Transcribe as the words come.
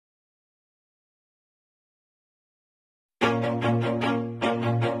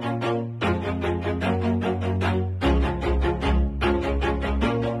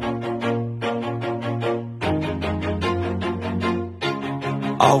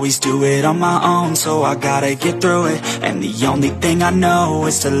Always do it on my own, so I gotta get through it. And the only thing I know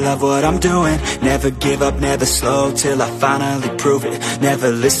is to love what I'm doing. Never give up, never slow, till I finally prove it. Never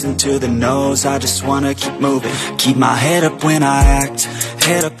listen to the no's, I just wanna keep moving. Keep my head up when I act,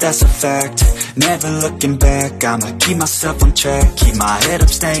 head up, that's a fact. Never looking back, I'ma keep myself on track. Keep my head up,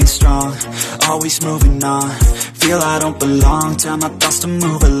 staying strong, always moving on. Feel I don't belong, tell my thoughts to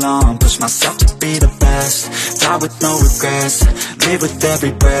move along. Push myself to be the best, die with no regrets. Live with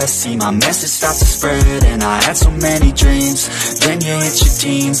every breath, see my message start to spread. And I had so many dreams, then you hit your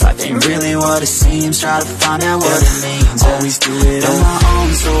teens. Life ain't really what it seems, try to find out what it means. Always do it on my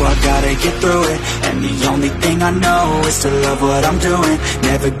own, so I gotta get through it. And the only thing I know is to love what I'm doing.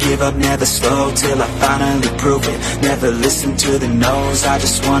 Never give up, never slow, till I finally prove it. Never listen to the no's, I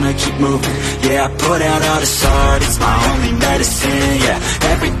just wanna keep moving. Yeah, I put out all this art, it's my only medicine. Yeah,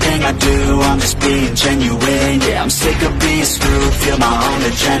 everything I do, I'm just being genuine. Yeah, I'm sick of being screwed, feel my own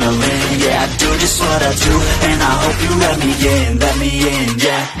adrenaline. Yeah, I do just what I do, and I hope you let me in,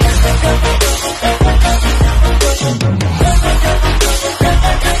 yeah.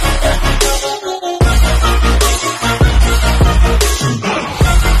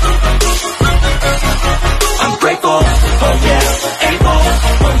 I'm grateful, oh yeah, able,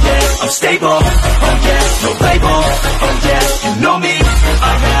 oh yeah, I'm stable, oh yeah, no label, oh yeah, you know me,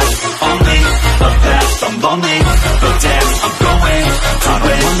 I have only the best. I'm lonely, but damn, I'm going. I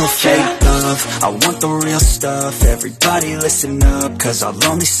don't want no fake love, I want the real stuff. Everybody listen up, cause I'll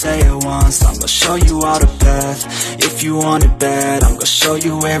only say it once. I'm gonna show you all the path, if you want it bad. I'm gonna show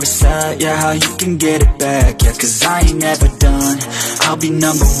you where it's at, yeah, how you can get it back. Yeah, cause I ain't never done, I'll be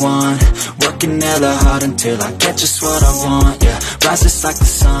number one. Working hella hard until I get just what I want, yeah. Rises like the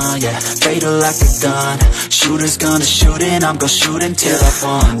sun, yeah, fatal like a gun. Shooter's gonna shoot and I'm gonna shoot until I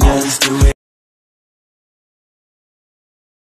fall, yeah. Always do it